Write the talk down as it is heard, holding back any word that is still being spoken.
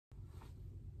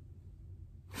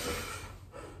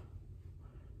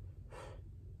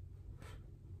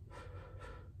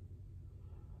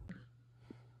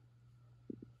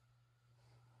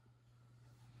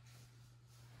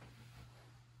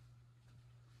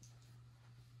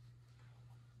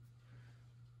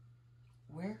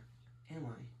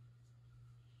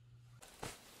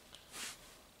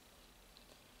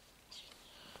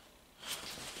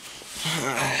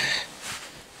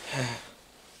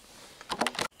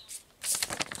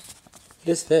What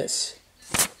is this?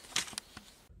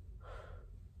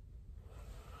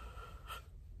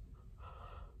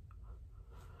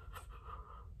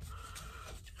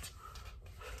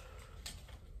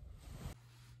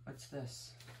 What's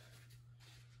this?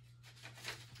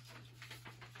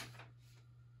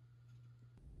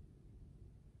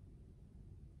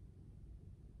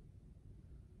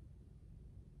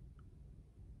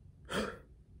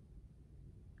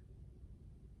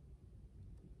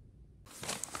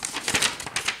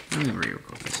 I'm gonna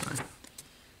re-record this one.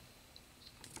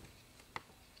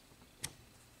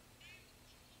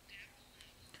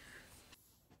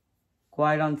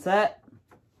 Quiet on set.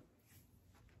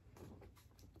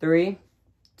 3,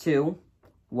 2,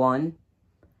 1.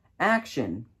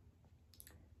 Action.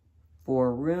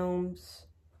 4 rooms,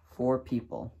 4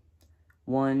 people.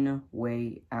 1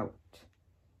 way out.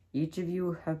 Each of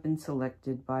you have been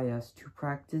selected by us to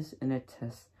practice in a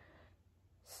test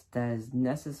that is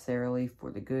necessarily for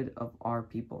the good of our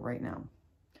people right now.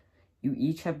 You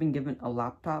each have been given a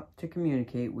laptop to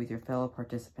communicate with your fellow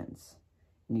participants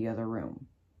in the other room.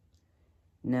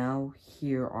 Now,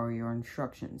 here are your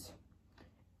instructions.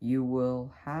 You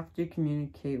will have to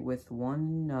communicate with one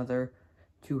another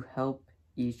to help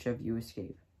each of you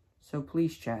escape. So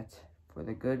please chat for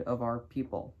the good of our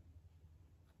people.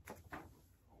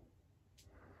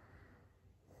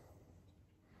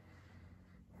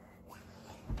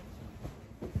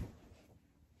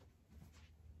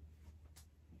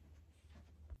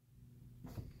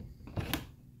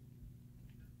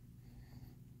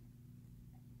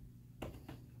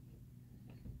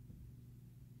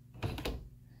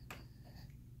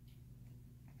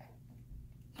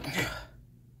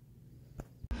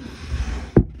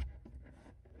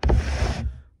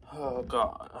 Oh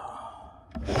God.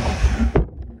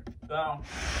 Down.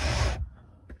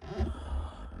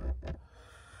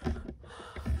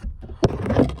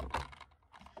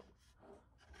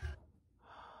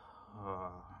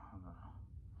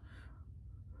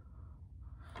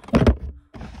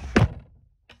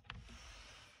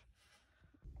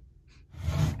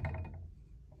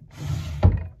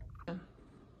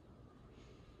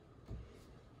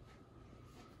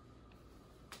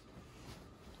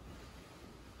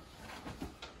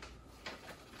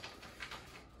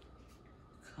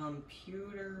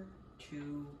 Computer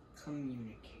to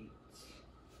communicate.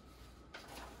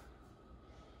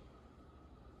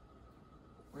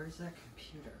 Where's that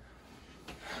computer?